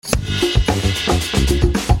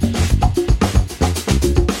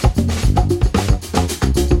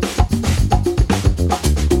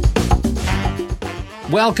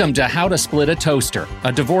Welcome to How to Split a Toaster,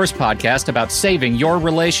 a divorce podcast about saving your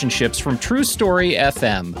relationships from True Story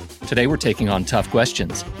FM. Today we're taking on tough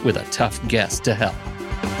questions with a tough guest to help.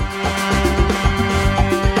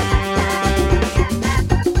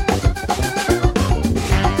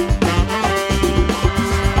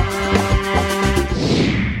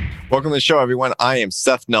 Welcome to the show, everyone. I am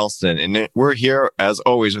Seth Nelson, and we're here, as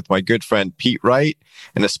always, with my good friend Pete Wright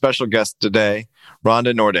and a special guest today,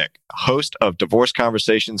 Rhonda Nordick, host of Divorce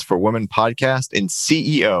Conversations for Women podcast and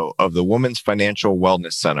CEO of the Women's Financial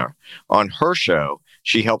Wellness Center. On her show,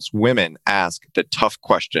 she helps women ask the tough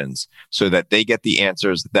questions so that they get the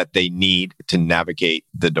answers that they need to navigate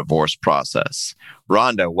the divorce process.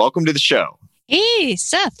 Rhonda, welcome to the show. Hey,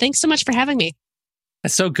 Seth. Thanks so much for having me.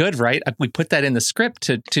 That's so good, right? We put that in the script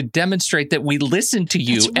to demonstrate that we listen to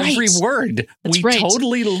you. That's right. Every word. That's we right.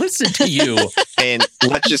 totally listen to you. And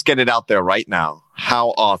let's just get it out there right now.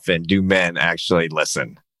 How often do men actually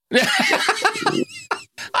listen? I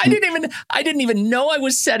didn't even know I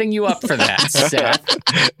was setting you up for that, Seth.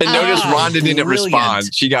 And notice Rhonda didn't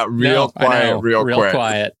respond. She got real quiet, real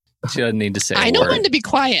quiet. She doesn't need to say a word. I know when to be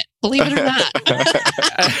quiet, believe it or not.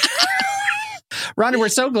 Rhonda, we're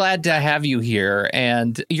so glad to have you here,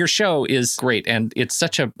 and your show is great, and it's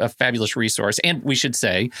such a fabulous resource. And we should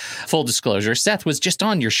say, full disclosure, Seth was just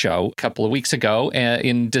on your show a couple of weeks ago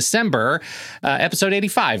in December, episode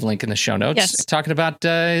 85, link in the show notes, yes. Talking about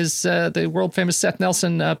the world-famous Seth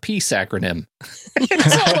Nelson PEACE acronym.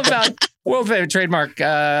 It's all about world famous trademark,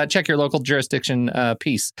 check your local jurisdiction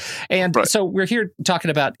PEACE. And right. So we're here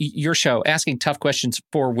talking about your show, asking tough questions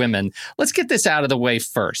for women. Let's get this out of the way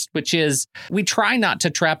first, which is we try not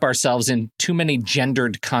to trap ourselves in too many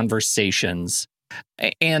gendered conversations.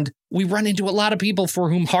 And we run into a lot of people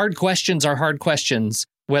for whom hard questions are hard questions,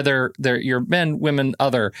 whether you're men, women,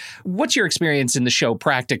 other. What's your experience in the show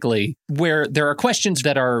practically where there are questions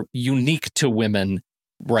that are unique to women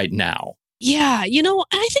right now? Yeah,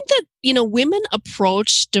 I think that, women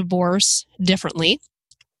approach divorce differently.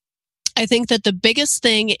 I think that the biggest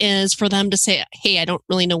thing is for them to say, hey, I don't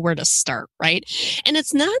really know where to start, right? And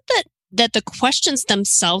it's not that the questions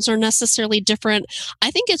themselves are necessarily different. I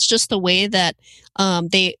think it's just the way that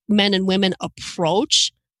men and women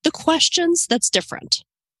approach the questions that's different,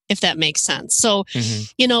 if that makes sense. So,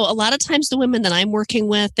 a lot of times the women that I'm working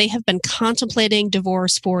with, they have been contemplating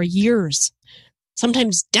divorce for years,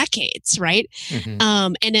 sometimes decades, right?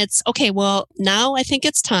 And it's, okay, well, now I think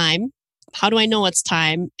it's time. How do I know it's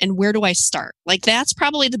time? And where do I start? Like, that's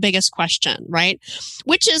probably the biggest question, right?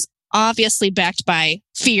 Which is obviously backed by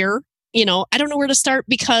fear. I don't know where to start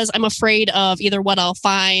because I'm afraid of either what I'll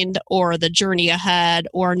find or the journey ahead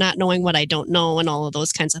or not knowing what I don't know and all of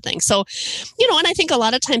those kinds of things. So, and I think a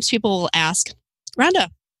lot of times people will ask, Rhonda,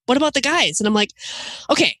 what about the guys? And I'm like,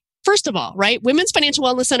 okay, first of all, right? Women's Financial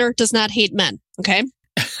Wellness Center does not hate men. Okay.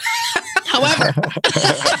 However,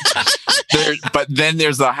 but then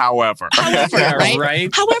there's the however, right?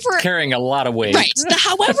 However, carrying a lot of weight. Right. The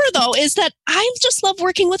however, though, is that I just love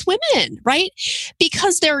working with women, right?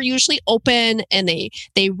 Because they're usually open and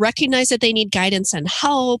they recognize that they need guidance and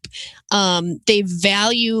help. They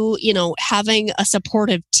value, having a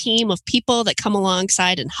supportive team of people that come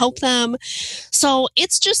alongside and help them. So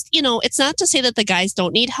it's just, it's not to say that the guys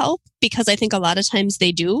don't need help, because I think a lot of times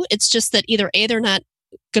they do. It's just that either A, they're not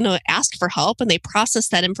going to ask for help and they process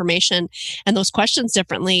that information and those questions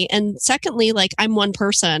differently. And secondly, like, I'm one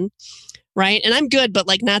person, right? And I'm good, but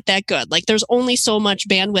like not that good. Like, there's only so much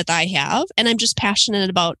bandwidth I have, and I'm just passionate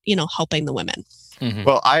about, helping the women. Mm-hmm.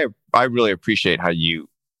 Well, I really appreciate how you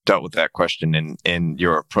dealt with that question in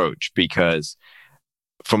your approach, because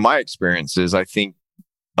from my experiences, I think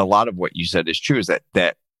a lot of what you said is true, is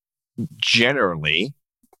that generally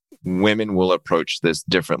women will approach this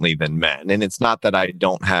differently than men. And it's not that I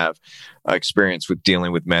don't have experience with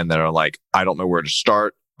dealing with men that are like, I don't know where to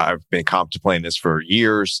start. I've been contemplating this for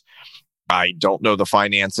years. I don't know the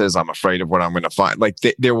finances. I'm afraid of what I'm going to find. Like,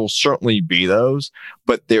 there will certainly be those,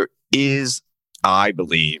 but there is, I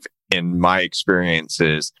believe, in my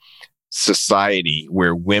experiences, society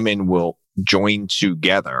where women will join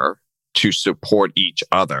together to support each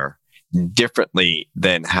other differently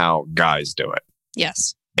than how guys do it.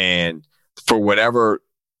 Yes. And for whatever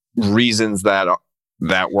reasons that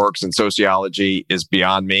works in sociology is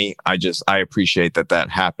beyond me. I appreciate that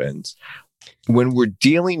happens. When we're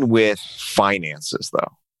dealing with finances,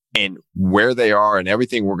 though, and where they are and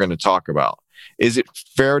everything we're going to talk about, is it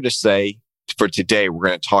fair to say for today, we're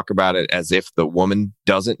going to talk about it as if the woman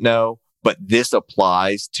doesn't know, but this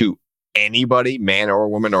applies to anybody, man or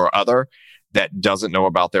woman or other, that doesn't know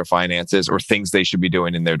about their finances or things they should be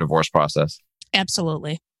doing in their divorce process?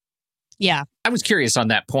 Absolutely. Yeah. I was curious on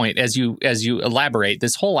that point as you elaborate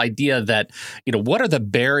this whole idea that, what are the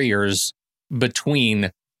barriers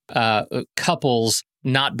between couples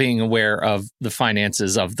not being aware of the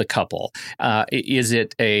finances of the couple? Is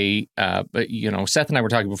it Seth and I were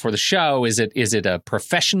talking before the show, is it a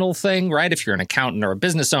professional thing, right? If you're an accountant or a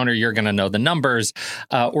business owner, you're going to know the numbers.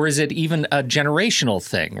 Or is it even a generational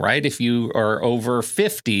thing, right? If you are over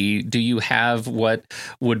 50, do you have what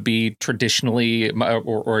would be traditionally,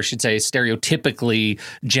 or I should say stereotypically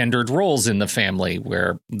gendered roles in the family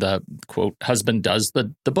where the, quote, husband does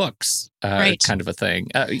the books, right, kind of a thing?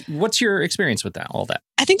 What's your experience with all that?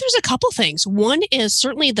 I think there's a couple things. One is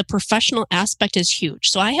certainly the professional aspect is huge.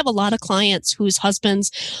 So I have a lot of clients whose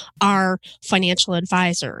husbands are financial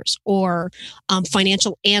advisors or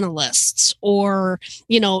financial analysts, or,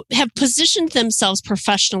 have positioned themselves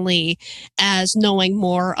professionally as knowing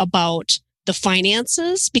more about the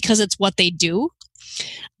finances because it's what they do.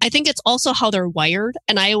 I think it's also how they're wired.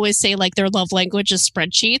 And I always say, like, their love language is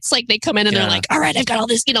spreadsheets. Like, they come in and they're like, all right, I've got all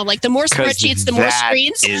this, like the more spreadsheets, the more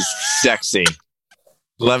screens. That is sexy.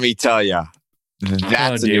 Let me tell you,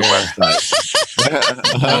 that's a new website.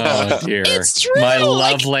 Oh, dear. It's true. My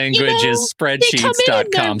love language is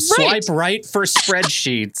spreadsheets.com. Swipe right for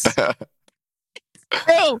spreadsheets.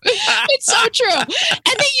 True. It's so true. And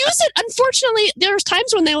they use it. Unfortunately, there's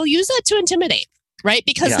times when they will use that to intimidate, right?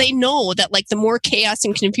 Because they know that, like, the more chaos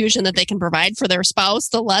and confusion that they can provide for their spouse,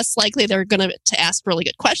 the less likely they're going to ask really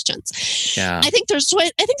good questions. Yeah. I think there's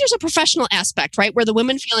a professional aspect, right, where the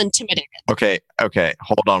women feel intimidated. Okay.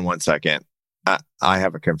 Hold on one second. I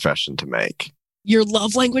have a confession to make. Your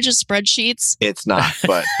love language is spreadsheets? It's not,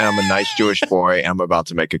 but I'm a nice Jewish boy. I'm about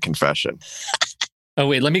to make a confession. Oh,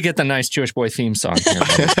 wait, let me get the nice Jewish boy theme song here.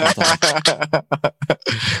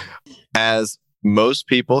 As most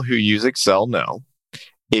people who use Excel know,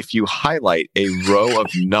 if you highlight a row of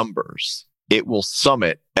numbers, it will sum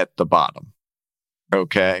it at the bottom.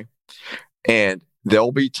 Okay? And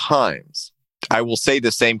there'll be times, I will say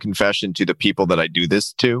the same confession to the people that I do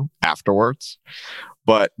this to afterwards,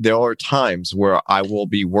 but there are times where I will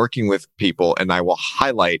be working with people and I will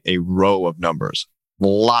highlight a row of numbers.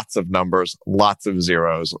 Lots of numbers, lots of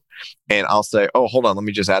zeros. And I'll say, oh, hold on, let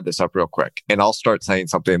me just add this up real quick. And I'll start saying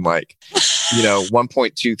something like,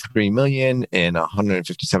 1.23 million and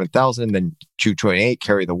 157,000, then 228,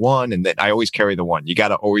 carry the one. And then I always carry the one. You got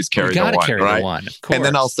to always carry the one, right? The one, of course. And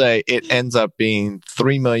then I'll say it ends up being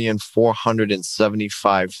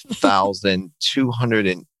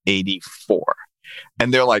 3,475,284.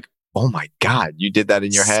 And they're like, oh my God, you did that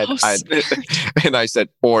in your head? And I said,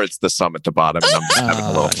 or it's the sum at the bottom and I'm just having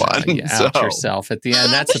a little fun. You out yourself at the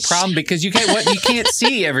end. That's the problem, because you can't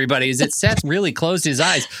see everybody. Is it Seth really closed his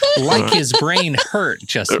eyes like his brain hurt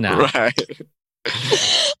just now? Right.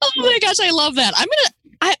 Oh my gosh, I love that.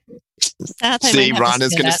 Seth, see,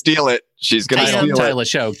 Rhonda's going to steal it. She's going to steal it. Title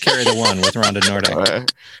show, Carry the One with Rhonda Nordic. Right.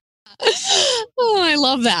 Oh, I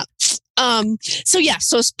love that.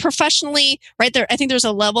 So professionally, right there, I think there's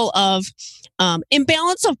a level of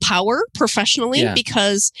imbalance of power professionally,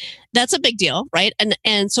 because that's a big deal, right?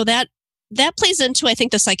 And so that plays into, I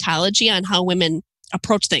think, the psychology on how women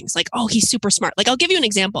approach things. Like, oh, he's super smart. Like, I'll give you an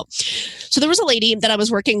example. So there was a lady that I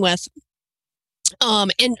was working with.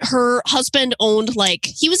 And her husband owned,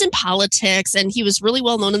 he was in politics and he was really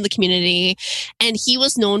well known in the community. And he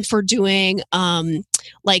was known for doing,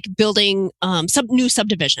 building, some new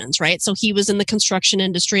subdivisions, right? So he was in the construction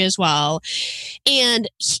industry as well. And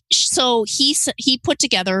so he put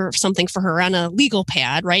together something for her on a legal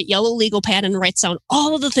pad, right? Yellow legal pad, and writes down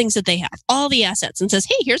all of the things that they have, all the assets, and says,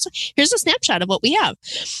 hey, here's a snapshot of what we have.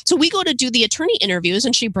 So we go to do the attorney interviews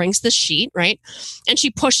and she brings this sheet, right? And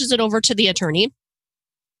she pushes it over to the attorney.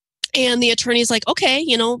 And the attorney's like, okay,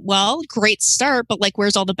 great start, but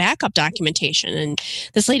where's all the backup documentation? And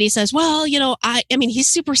this lady says, well, I mean, he's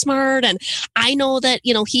super smart, and I know that,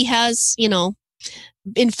 he has,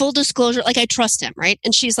 in full disclosure, I trust him, right?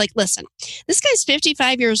 And she's like, listen, this guy's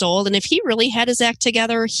 55 years old, and if he really had his act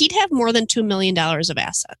together, he'd have more than $2 million of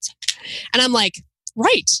assets. And I'm like,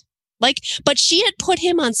 right. But she had put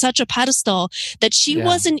him on such a pedestal that she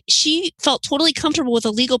felt totally comfortable with a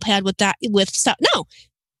legal pad with stuff. No.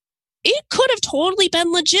 It could have totally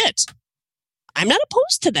been legit. I'm not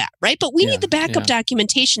opposed to that, right? But we need the backup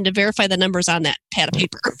documentation to verify the numbers on that pad of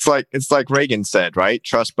paper. It's like Reagan said, right?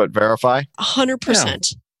 Trust but verify.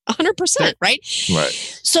 100%. 100%, right?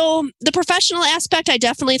 Right. So the professional aspect, I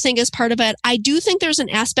definitely think is part of it. I do think there's an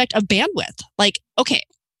aspect of bandwidth. Okay,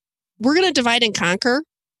 we're going to divide and conquer.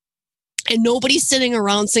 And nobody's sitting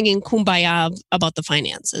around singing Kumbaya about the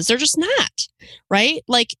finances. They're just not, right?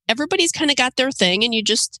 Everybody's kind of got their thing, and you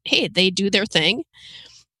just, hey, they do their thing.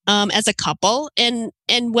 as a couple, and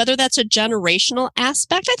whether that's a generational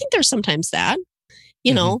aspect, I think there's sometimes that,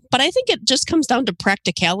 you know, but I think it just comes down to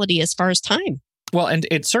practicality as far as time. Well, and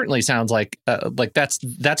it certainly sounds like that's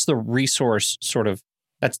the resource sort of.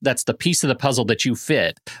 That's the piece of the puzzle that you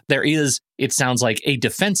fit. There is, it sounds like, a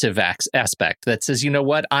defensive aspect that says, you know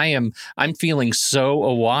what, I'm feeling so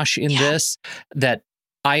awash in this that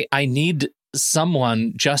I need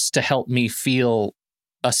someone just to help me feel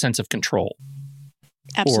a sense of control.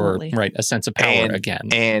 Absolutely. Or a sense of power again.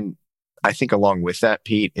 And I think along with that,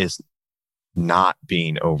 Pete, is not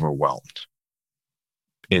being overwhelmed.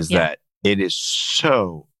 That it is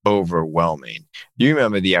so overwhelming. You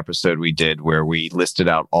remember the episode we did where we listed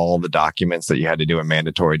out all the documents that you had to do in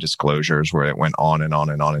mandatory disclosures, where it went on and on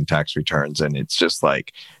and on in tax returns, and it's just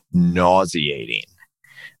like nauseating.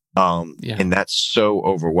 And that's so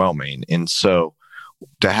overwhelming. And so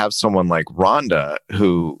to have someone like Rhonda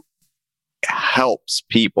who helps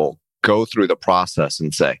people go through the process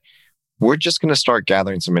and say, we're just going to start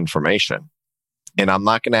gathering some information, and I'm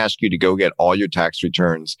not going to ask you to go get all your tax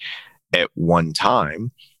returns at one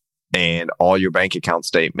time and all your bank account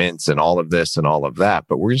statements and all of this and all of that.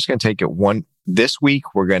 But we're just going to take it this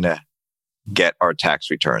week, we're going to get our tax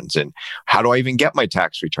returns. And how do I even get my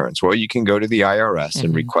tax returns? Well, you can go to the IRS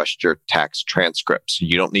and request your tax transcripts.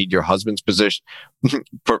 You don't need your husband's permission.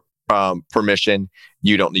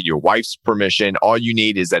 You don't need your wife's permission. All you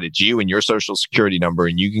need is that it's you and your social security number,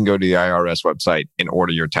 and you can go to the IRS website and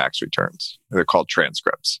order your tax returns. They're called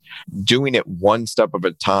transcripts. Doing it one step at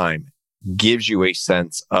a time gives you a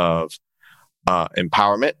sense of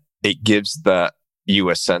empowerment. It gives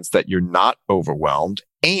you a sense that you're not overwhelmed,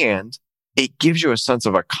 and it gives you a sense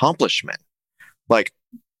of accomplishment. Like,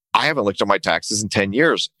 I haven't looked at my taxes in 10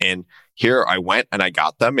 years, and here I went and I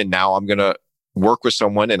got them, and now I'm going to work with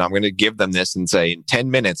someone and I'm going to give them this and say, in 10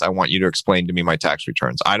 minutes, I want you to explain to me my tax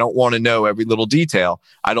returns. I don't want to know every little detail.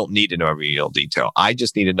 I don't need to know every little detail. I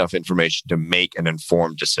just need enough information to make an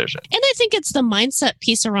informed decision. And I think it's the mindset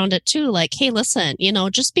piece around it too. Like, hey, listen,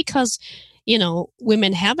 just because,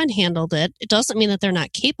 women haven't handled it, it doesn't mean that they're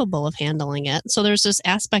not capable of handling it. So there's this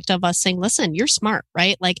aspect of us saying, listen, you're smart,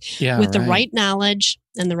 right? Like with the right knowledge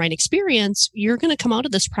and the right experience, you're going to come out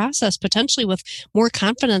of this process potentially with more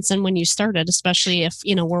confidence than when you started, especially if,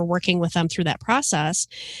 we're working with them through that process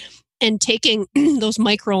and taking those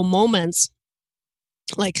micro moments,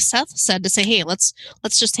 like Seth said, to say, hey, let's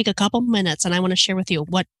just take a couple minutes and I want to share with you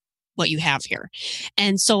what you have here.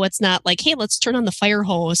 And so it's not like, hey, let's turn on the fire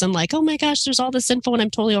hose and like, oh my gosh, there's all this info and I'm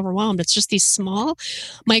totally overwhelmed. It's just these small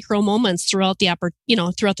micro moments throughout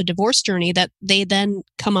throughout the divorce journey that they then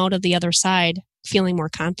come out of the other side feeling more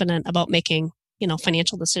confident about making,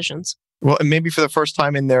 financial decisions. Well, and maybe for the first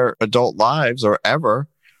time in their adult lives or ever,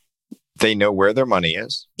 they know where their money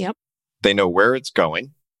is. Yep. They know where it's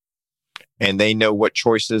going, and they know what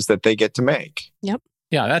choices that they get to make. Yep.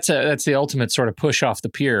 Yeah, that's the ultimate sort of push off the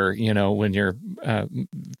pier, when you're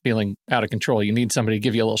feeling out of control. You need somebody to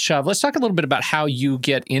give you a little shove. Let's talk a little bit about how you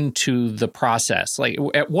get into the process. Like,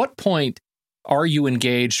 at what point are you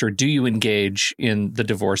engaged, or do you engage in the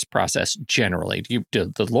divorce process generally? Do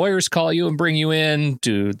the lawyers call you and bring you in?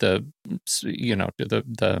 Do the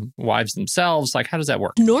wives themselves? Like, how does that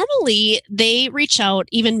work? Normally, they reach out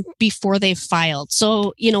even before they've filed.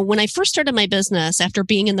 So, when I first started my business after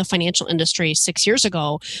being in the financial industry 6 years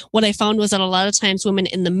ago, what I found was that a lot of times women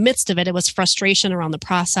in the midst of it was frustration around the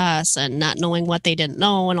process and not knowing what they didn't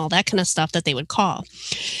know and all that kind of stuff that they would call.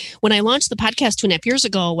 When I launched the podcast 2.5 years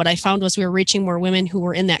ago, what I found was we were reaching more women who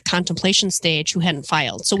were in that contemplation stage who hadn't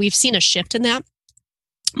filed. So we've seen a shift in that.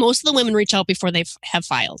 Most of the women reach out before they have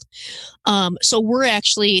filed. So we're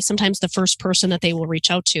actually sometimes the first person that they will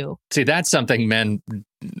reach out to. See, that's something men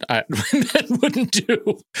wouldn't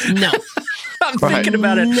do. No. I'm thinking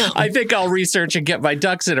about it. No. I think I'll research and get my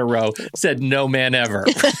ducks in a row. Said no man ever.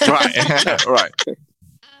 Right. Right.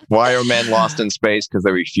 Why are men lost in space? Because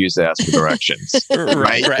they refuse to ask for directions.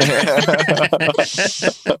 Right.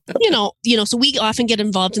 So we often get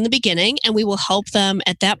involved in the beginning and we will help them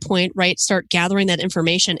at that point, right? Start gathering that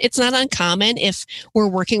information. It's not uncommon if we're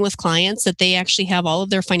working with clients that they actually have all of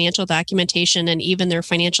their financial documentation and even their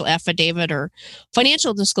financial affidavit or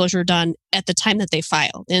financial disclosure done at the time that they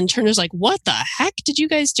filed. And Turner's like, what the heck did you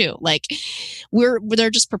guys do? Like, they're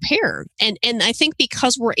just prepared. And I think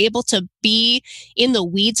because we're able to be in the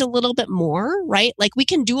weeds a little bit more, right? Like, we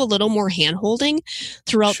can do a little more hand-holding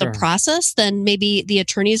throughout the process than maybe the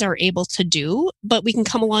attorneys are able to do, but we can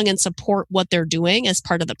come along and support what they're doing as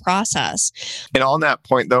part of the process. And on that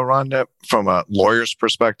point though, Rhonda, from a lawyer's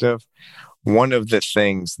perspective, one of the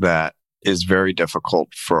things that is very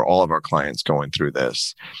difficult for all of our clients going through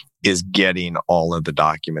this is getting all of the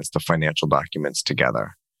documents, the financial documents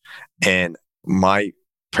together. And my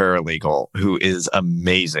paralegal, who is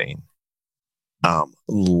amazing,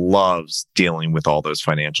 loves dealing with all those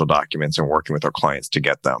financial documents and working with our clients to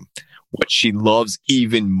get them. What she loves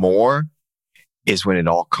even more is when it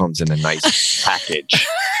all comes in a nice package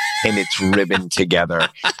and it's ribboned together,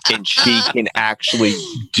 and she can actually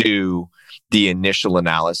do the initial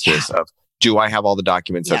analysis of, do I have all the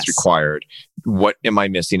documents that's required? What am I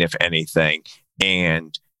missing, if anything?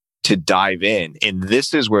 And to dive in. And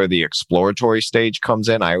this is where the exploratory stage comes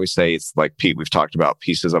in. I always say it's like, Pete, we've talked about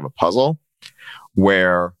pieces of a puzzle,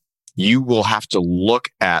 where you will have to look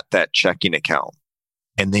at that checking account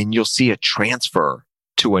and then you'll see a transfer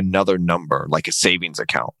to another number, like a savings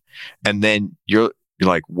account. And then you're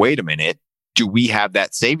like, wait a minute, do we have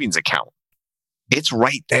that savings account? It's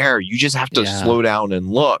right there. You just have to slow down and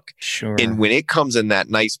look. Sure. And when it comes in that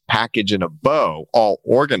nice package in a bow, all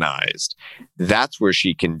organized, that's where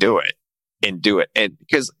she can do it. And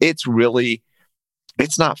because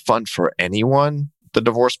it's not fun for anyone, the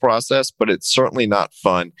divorce process, but it's certainly not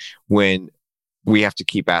fun when we have to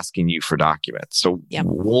keep asking you for documents. So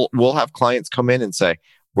we'll have clients come in and say,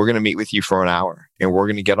 we're going to meet with you for an hour, and we're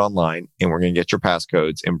going to get online, and we're going to get your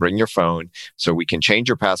passcodes and bring your phone so we can change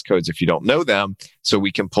your passcodes if you don't know them, so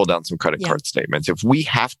we can pull down some credit card statements. If we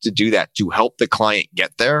have to do that to help the client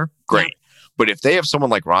get there, great. But if they have someone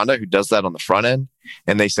like Rhonda who does that on the front end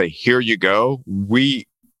and they say, here you go, we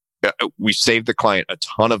saved the client a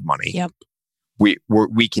ton of money. Yep.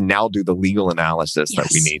 We can now do the legal analysis that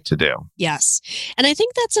we need to do. Yes. And I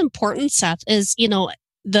think that's important, Seth, is,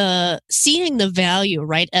 the seeing the value,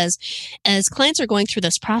 right? As clients are going through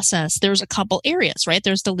this process, there's a couple areas, right?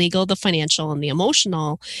 There's the legal, the financial, and the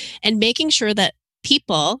emotional, and making sure that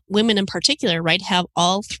people, women in particular, right, have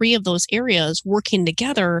all three of those areas working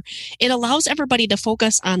together. It allows everybody to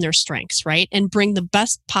focus on their strengths, right? And bring the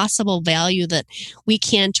best possible value that we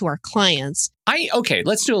can to our clients. Okay,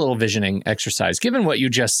 let's do a little visioning exercise. Given what you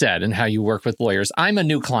just said and how you work with lawyers, I'm a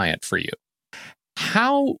new client for you.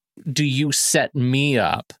 How do you set me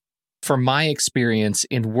up for my experience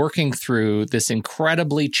in working through this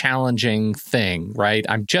incredibly challenging thing, right?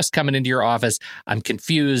 I'm just coming into your office. I'm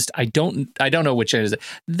confused. I don't know which end is it.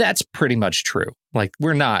 That's pretty much true. Like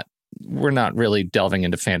we're not really delving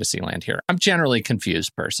into fantasy land here. I'm generally a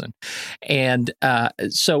confused person. And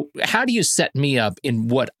so how do you set me up in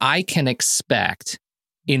what I can expect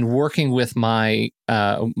in working with my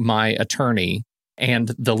attorney and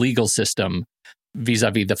the legal system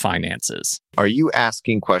vis-a-vis the finances? Are you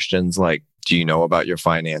asking questions like, do you know about your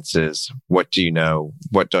finances? What do you know?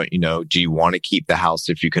 What don't you know? Do you want to keep the house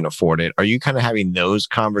if you can afford it? Are you kind of having those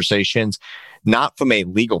conversations, not from a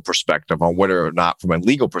legal perspective on whether or not from a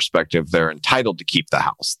legal perspective they're entitled to keep the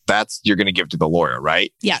house? That's you're going to give to the lawyer,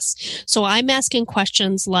 right? Yes. So I'm asking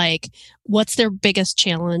questions like, what's their biggest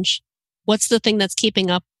challenge? What's the thing that's keeping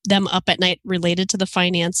them up at night related to the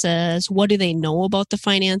finances? What do they know about the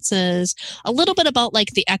finances? A little bit about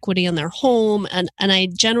like the equity in their home and a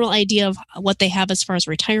general idea of what they have as far as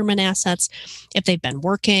retirement assets, if they've been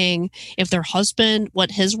working, if their husband,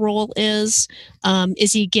 what his role is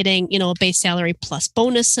he getting, a base salary plus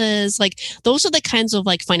bonuses? Like those are the kinds of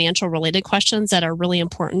like financial related questions that are really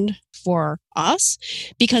important for us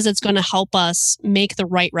because it's going to help us make the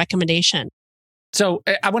right recommendation. So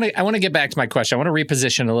I want to get back to my question. I want to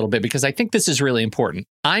reposition a little bit because I think this is really important.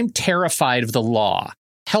 I'm terrified of the law.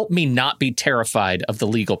 Help me not be terrified of the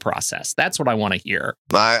legal process. That's what I want to hear.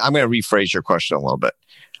 I'm going to rephrase your question a little bit.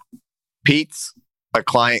 Pete's a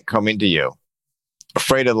client coming to you,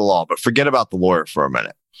 afraid of the law, but forget about the lawyer for a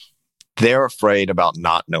minute. They're afraid about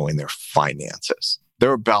not knowing their finances.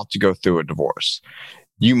 They're about to go through a divorce.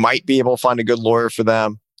 You might be able to find a good lawyer for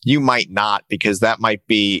them. You might not, because that might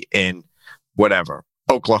be in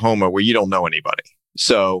Oklahoma, where you don't know anybody.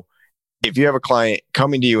 So if you have a client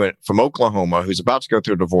coming to you from Oklahoma who's about to go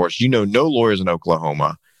through a divorce, no lawyers in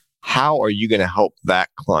Oklahoma, how are you going to help that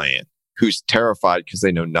client who's terrified because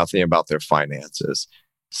they know nothing about their finances,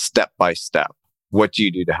 step by step? What do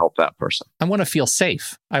you do to help that person? I want to feel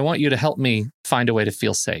safe. I want you to help me find a way to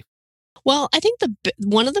feel safe. Well, I think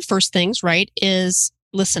one of the first things, right, is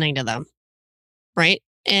listening to them, right?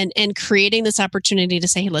 And creating this opportunity to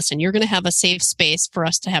say, hey, listen, you're going to have a safe space for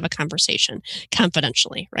us to have a conversation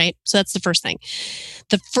confidentially, right? So that's the first thing.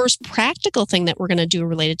 The first practical thing that we're going to do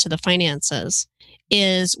related to the finances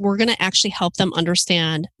is we're going to actually help them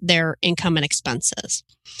understand their income and expenses.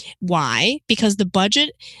 Why? Because the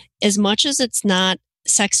budget, as much as it's not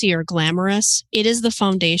sexy or glamorous. It is the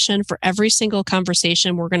foundation for every single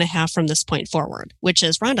conversation we're going to have from this point forward, which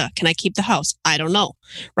is, Rhonda, can I keep the house? I don't know,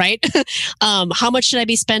 right? How much should I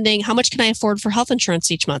be spending? How much can I afford for health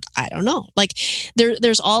insurance each month? I don't know. Like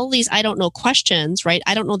there's all these I don't know questions, right?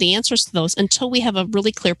 I don't know the answers to those until we have a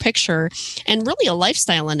really clear picture and really a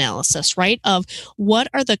lifestyle analysis, right? Of what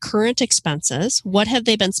are the current expenses? What have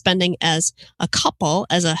they been spending as a couple,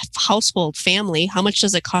 as a household family? How much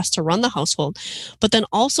does it cost to run the household? But then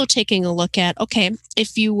also taking a look at, okay,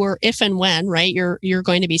 if and when, right, you're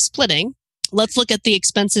going to be splitting, let's look at the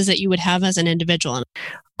expenses that you would have as an individual.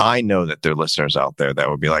 I know that there are listeners out there that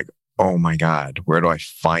would be like, oh my God, where do I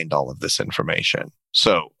find all of this information?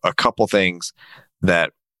 So a couple things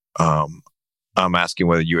that I'm asking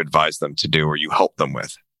whether you advise them to do or you help them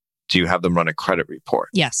with. Do you have them run a credit report?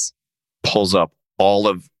 Yes. Pulls up all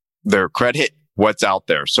of their credit, what's out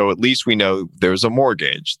there. So at least we know there's a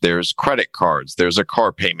mortgage, there's credit cards, there's a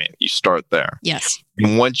car payment. You start there. Yes.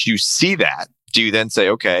 And once you see that, do you then say,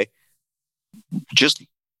 okay, just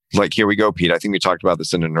like, here we go, Pete. I think we talked about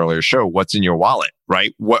this in an earlier show. What's in your wallet,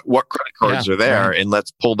 right? What credit cards are there? Right. And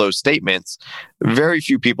let's pull those statements. Very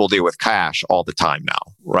few people deal with cash all the time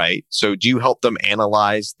now, right? So do you help them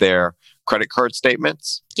analyze their credit card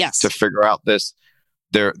statements? Yes. To figure out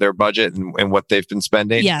their budget and what they've been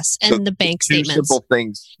spending? Yes. And so the bank statements. Simple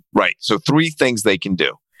things. Right. So 3 things they can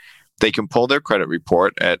do. They can pull their credit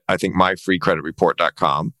report at, I think,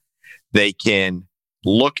 myfreecreditreport.com. They can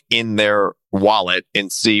look in their wallet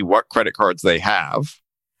and see what credit cards they have,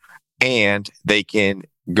 and they can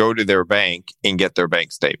go to their bank and get their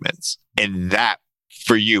bank statements. And that,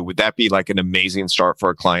 for you, would that be like an amazing start for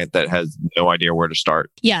a client that has no idea where to start?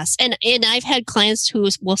 Yes. And I've had clients who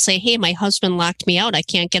will say, hey, my husband locked me out. I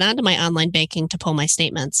can't get onto my online banking to pull my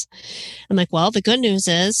statements. I'm like, well, the good news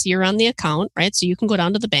is you're on the account, right? So you can go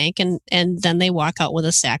down to the bank and then they walk out with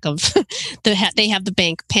a stack of, they have the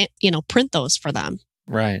bank, print those for them.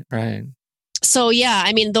 Right. So yeah,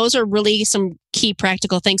 I mean, those are really some key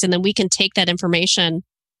practical things. And then we can take that information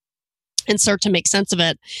and start to make sense of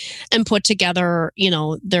it and put together,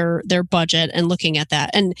 their budget and looking at that.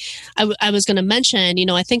 And I was going to mention,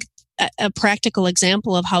 I think a practical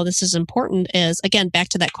example of how this is important is, again, back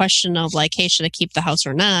to that question of like, hey, should I keep the house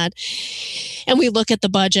or not? And we look at the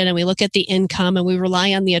budget and we look at the income and we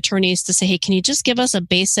rely on the attorneys to say, hey, can you just give us a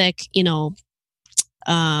basic,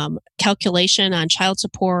 calculation on child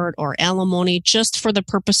support or alimony, just for the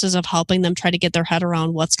purposes of helping them try to get their head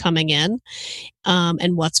around what's coming in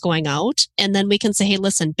and what's going out. And then we can say, hey,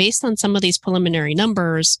 listen, based on some of these preliminary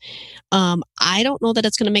numbers, I don't know that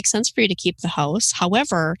it's going to make sense for you to keep the house.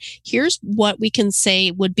 However, here's what we can say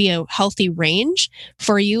would be a healthy range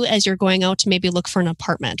for you as you're going out to maybe look for an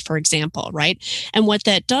apartment, for example, right? And what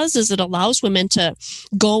that does is it allows women to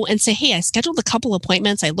go and say, hey, I scheduled a couple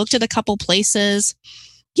appointments. I looked at a couple places.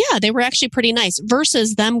 Yeah, they were actually pretty nice,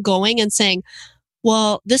 versus them going and saying,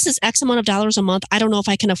 well, this is X amount of dollars a month. I don't know if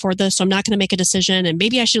I can afford this, so I'm not going to make a decision. And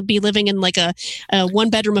maybe I should be living in like a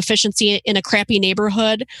 1-bedroom efficiency in a crappy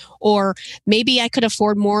neighborhood, or maybe I could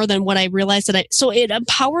afford more than what I realized so it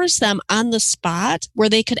empowers them on the spot where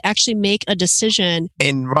they could actually make a decision.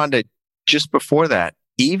 And Rhonda, just before that,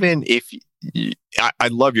 even if I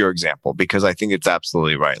love your example, because I think it's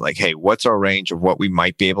absolutely right. Like, hey, what's our range of what we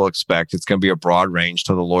might be able to expect? It's going to be a broad range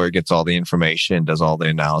till the lawyer gets all the information, does all the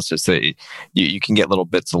analysis. You can get little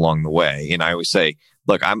bits along the way. And I always say,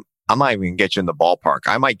 look, I might even get you in the ballpark.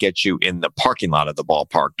 I might get you in the parking lot of the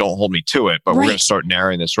ballpark. Don't hold me to it, but we're going to start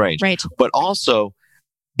narrowing this range. Right. But also,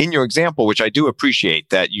 in your example, which I do appreciate,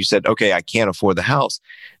 that you said, okay, I can't afford the house.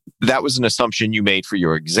 That was an assumption you made for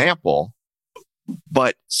your example.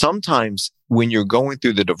 But sometimes when you're going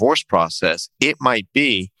through the divorce process, it might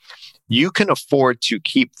be you can afford to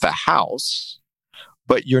keep the house,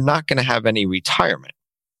 but you're not going to have any retirement.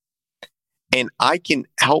 And I can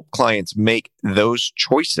help clients make those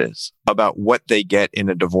choices about what they get in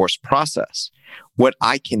a divorce process. What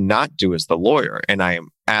I cannot do as the lawyer, and I am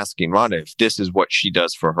asking Rhonda if this is what she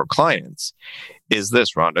does for her clients, is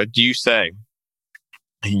this, Rhonda, do you say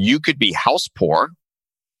you could be house poor,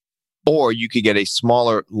 or you could get a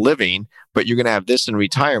smaller living, but you're going to have this in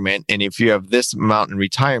retirement. And if you have this amount in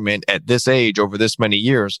retirement at this age over this many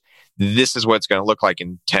years, this is what it's going to look like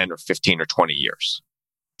in 10 or 15 or 20 years.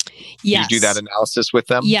 Yes. You do that analysis with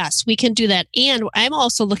them? Yes, we can do that. And I'm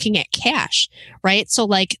also looking at cash, right? So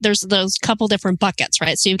like there's those couple different buckets,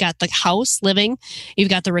 right? So you've got the house living, you've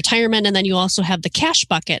got the retirement, and then you also have the cash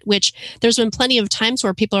bucket, which there's been plenty of times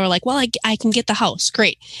where people are like, well, I can get the house.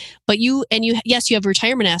 Great. But yes, you have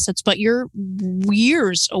retirement assets, but you're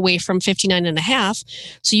years away from 59 and a half.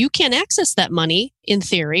 So you can't access that money in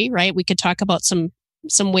theory, right? We could talk about some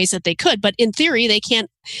some ways that they could, but in theory, they can't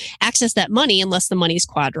access that money unless the money's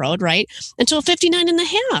quadroed, right? Until 59 and a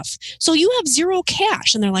half. So you have zero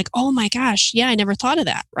cash. And they're like, oh my gosh, yeah, I never thought of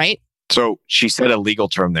that, right? So she said a legal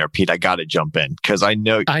term there, Pete. I got to jump in because I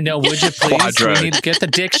know. Would you please? We need to get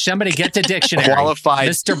the somebody get the dictionary. Qualified,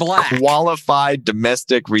 Mr. Black. Qualified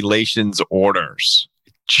domestic relations orders.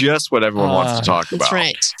 Just what everyone wants to talk about. That's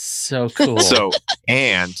right. So cool. So,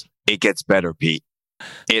 and it gets better, Pete.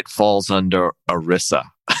 It falls under ERISA,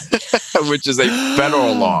 which is a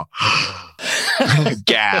federal law.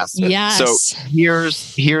 Gasp. Yes. So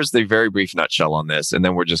here's the very brief nutshell on this, and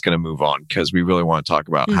then we're just going to move on because we really want to talk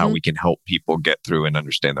about how we can help people get through and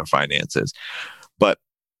understand their finances. But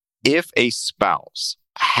if a spouse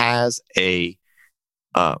has a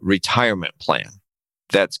retirement plan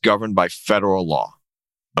that's governed by federal law,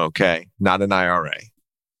 okay, not an IRA.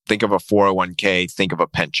 Think of a 401k, think of a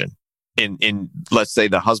pension. In let's say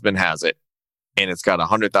the husband has it and it's got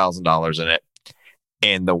 $100,000 in it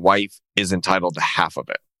and the wife is entitled to half of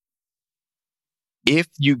it. If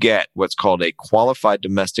you get what's called a qualified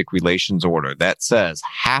domestic relations order that says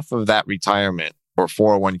half of that retirement or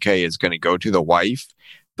 401k is going to go to the wife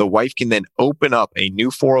can then open up a new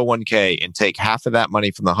 401k and take half of that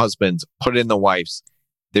money from the husband's, put it in the wife's.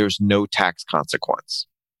 There's no tax consequence.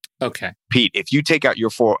 Okay. Pete, if you take out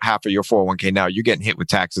half of your 401k now, you're getting hit with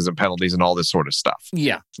taxes and penalties and all this sort of stuff.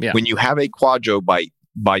 Yeah. When you have a quadro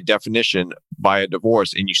by definition, by a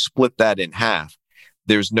divorce, and you split that in half,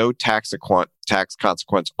 there's no tax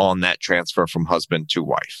consequence on that transfer from husband to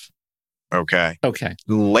wife. Okay.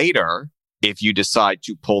 Later, if you decide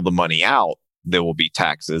to pull the money out, there will be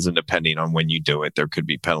taxes, and depending on when you do it, there could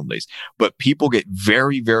be penalties. But people get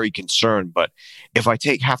very, very concerned. But if I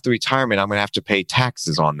take half the retirement, I'm going to have to pay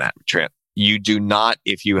taxes on that. You do not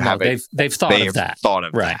if you have it. They've thought of that.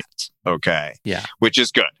 Right. Okay. Yeah. Which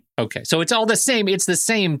is good. Okay. So it's all the same. It's the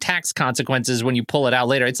same tax consequences when you pull it out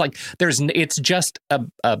later. It's like it's just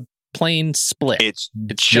a plain split. It's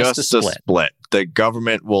just a split. The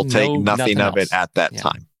government will take nothing of it at that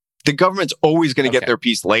time. The government's always going to get their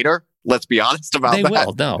piece later. Let's be honest about that. They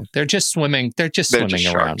will. No, they're just swimming. They're just swimming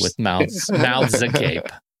around with mouths agape.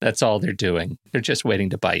 That's all they're doing. They're just waiting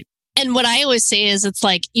to bite. And what I always say is it's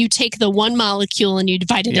like you take the one molecule and you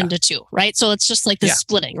divide it into two, right? So it's just like the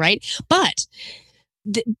splitting, right? But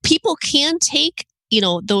people can take,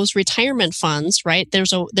 those retirement funds, right?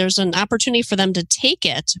 There's an opportunity for them to take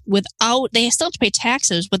it without, they still have to pay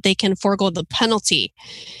taxes, but they can forego the penalty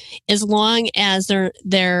as long as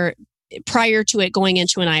they're prior to it going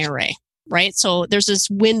into an IRA, right? So there's this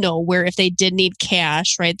window where if they did need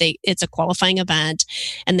cash, right, it's a qualifying event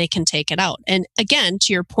and they can take it out. And again,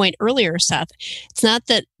 to your point earlier, Seth, it's not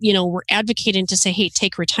that, we're advocating to say, hey,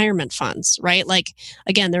 take retirement funds, right? Like,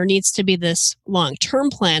 again, there needs to be this long-term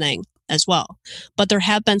planning as well. But there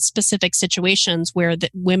have been specific situations where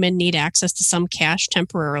women need access to some cash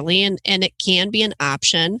temporarily, and it can be an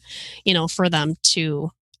option, for them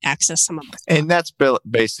to access some of it. And that's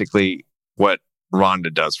basically what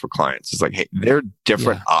Rhonda does for clients. It's like, hey, there are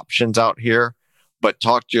different options out here, but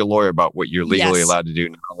talk to your lawyer about what you're legally allowed to do,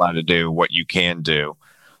 not allowed to do, what you can do.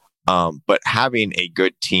 But having a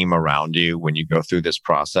good team around you when you go through this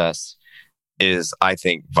process is, I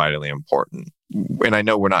think, vitally important. And I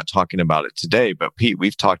know we're not talking about it today, but Pete,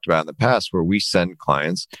 we've talked about in the past where we send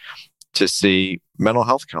clients to see mental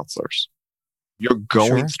health counselors. You're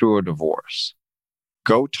going through a divorce.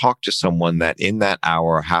 Go talk to someone that in that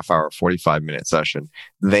hour, half hour, 45-minute session,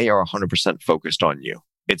 they are 100% focused on you.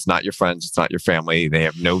 It's not your friends. It's not your family. They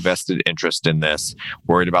have no vested interest in this,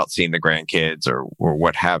 worried about seeing the grandkids or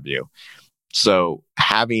what have you. So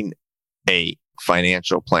having a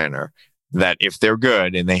financial planner that if they're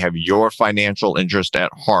good and they have your financial interest at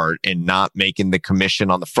heart and not making the commission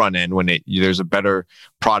on the front end when there's a better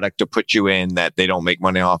product to put you in that they don't make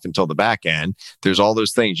money off until the back end, there's all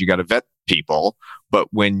those things. You got to vet people. But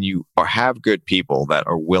when you have good people that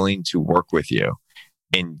are willing to work with you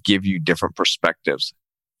and give you different perspectives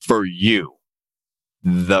for you,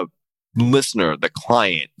 the listener, the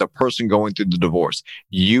client, the person going through the divorce,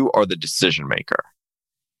 you are the decision maker.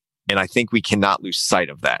 And I think we cannot lose sight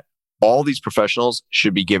of that. All these professionals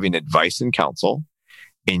should be giving advice and counsel,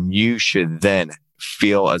 and you should then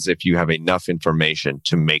feel as if you have enough information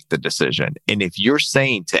to make the decision. And if you're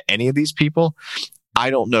saying to any of these people, I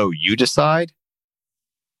don't know, you decide,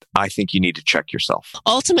 I think you need to check yourself.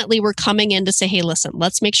 Ultimately, we're coming in to say, hey, listen,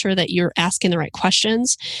 let's make sure that you're asking the right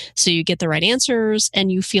questions so you get the right answers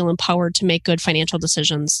and you feel empowered to make good financial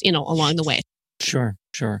decisions, along the way. Sure.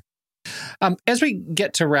 As we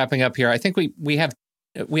get to wrapping up here, I think we have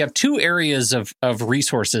we have two areas of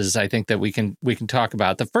resources I think that we can talk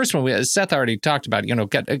about. The first one, as Seth already talked about,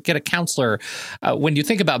 get a counselor. When you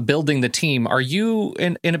think about building the team, are you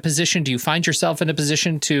in a position? Do you find yourself in a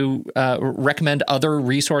position to recommend other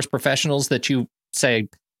resource professionals that you say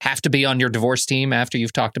have to be on your divorce team after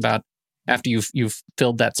you've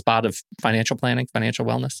filled that spot of financial planning, financial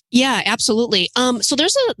wellness? Yeah, absolutely. So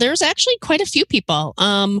there's actually quite a few people.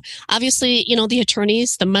 Obviously, the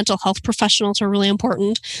attorneys, the mental health professionals are really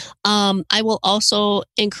important. I will also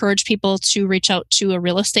encourage people to reach out to a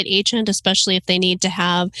real estate agent, especially if they need to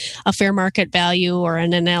have a fair market value or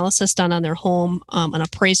an analysis done on their home, an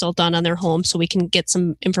appraisal done on their home, so we can get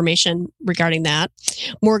some information regarding that.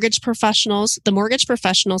 Mortgage professionals. The mortgage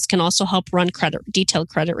professionals can also help run detailed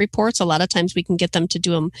credit reports. A lot of times we can get them to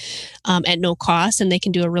do them at no cost, and they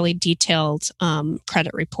can do a really detailed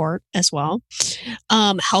credit report as well.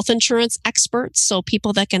 Health insurance experts, so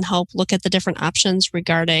people that can help look at the different options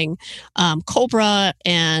regarding COBRA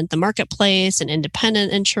and the marketplace and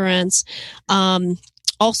independent insurance.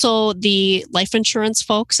 Also, the life insurance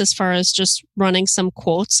folks, as far as just running some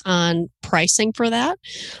quotes on pricing for that.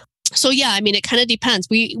 So yeah, it kind of depends.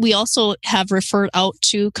 We also have referred out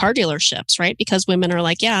to car dealerships, right? Because women are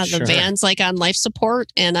like, the van's like on life support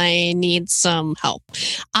and I need some help.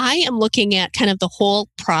 I am looking at kind of the whole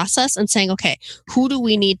process and saying, okay, who do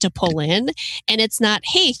we need to pull in? And it's not,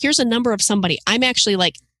 hey, here's a number of somebody. I'm actually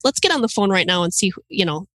like, let's get on the phone right now and see,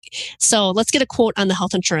 so let's get a quote on the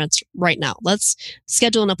health insurance right now. Let's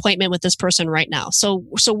schedule an appointment with this person right now. So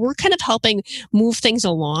we're kind of helping move things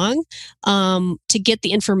along to get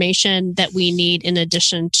the information that we need in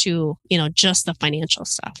addition to, just the financial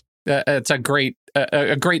stuff. It's a great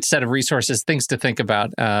set of resources, things to think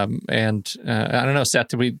about. And I don't know, Seth,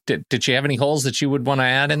 did you have any holes that you would want to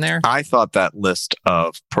add in there? I thought that list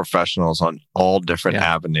of professionals on all different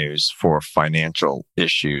avenues for financial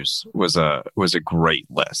issues was a great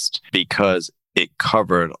list, because it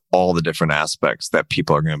covered all the different aspects that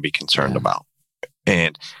people are going to be concerned about.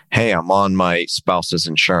 And hey, I'm on my spouse's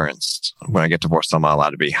insurance. When I get divorced, I'm not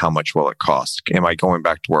allowed to be. How much will it cost? Am I going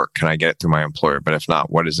back to work? Can I get it through my employer? But if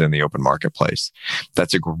not, what is in the open marketplace?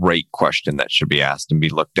 That's a great question that should be asked and be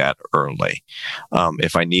looked at early.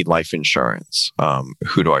 If I need life insurance,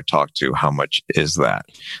 who do I talk to? How much is that?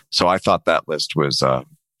 So I thought that list was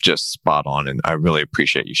just spot on. And I really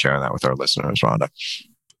appreciate you sharing that with our listeners, Rhonda.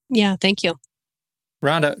 Yeah, thank you.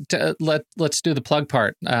 Rhonda, let's do the plug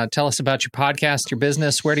part. Tell us about your podcast, your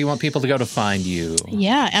business. Where do you want people to go to find you?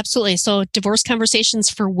 Yeah, absolutely. So Divorce Conversations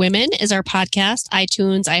for Women is our podcast,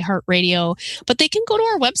 iTunes, iHeartRadio, but they can go to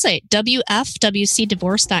our website,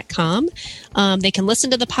 wfwcdivorce.com. They can listen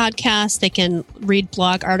to the podcast, they can read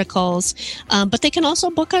blog articles, but they can also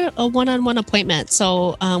book a one-on-one appointment.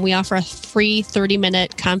 So we offer a free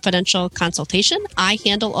 30-minute confidential consultation. I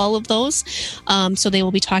handle all of those. So they will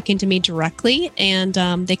be talking to me directly, and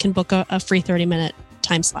they can book a free 30-minute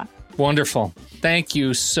time slot. Wonderful. Thank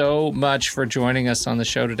you so much for joining us on the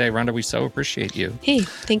show today, Rhonda. We so appreciate you. Hey,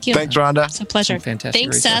 thank you. Thanks, Rhonda. It's a pleasure. Fantastic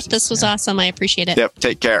Thanks, resources. Seth. This was awesome. I appreciate it. Yep.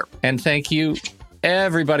 Take care. And thank you,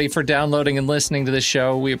 everybody, for downloading and listening to this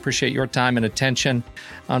show. We appreciate your time and attention.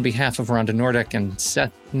 On behalf of Rhonda Nordick and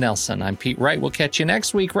Seth Nelson, I'm Pete Wright. We'll catch you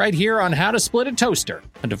next week right here on How to Split a Toaster,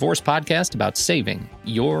 a divorce podcast about saving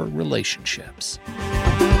your relationships.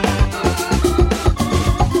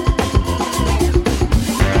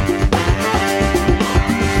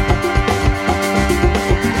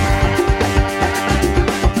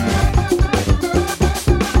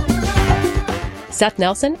 Seth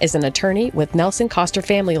Nelson is an attorney with Nelson Koster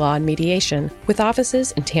Family Law and Mediation, with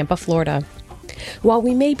offices in Tampa, Florida. While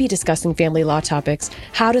we may be discussing family law topics,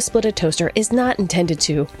 How to Split a Toaster is not intended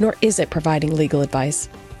to, nor is it providing legal advice.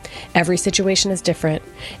 Every situation is different.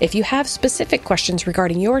 If you have specific questions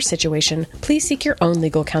regarding your situation, please seek your own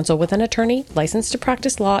legal counsel with an attorney licensed to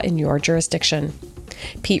practice law in your jurisdiction.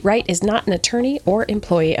 Pete Wright is not an attorney or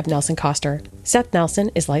employee of Nelson Koster. Seth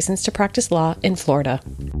Nelson is licensed to practice law in Florida.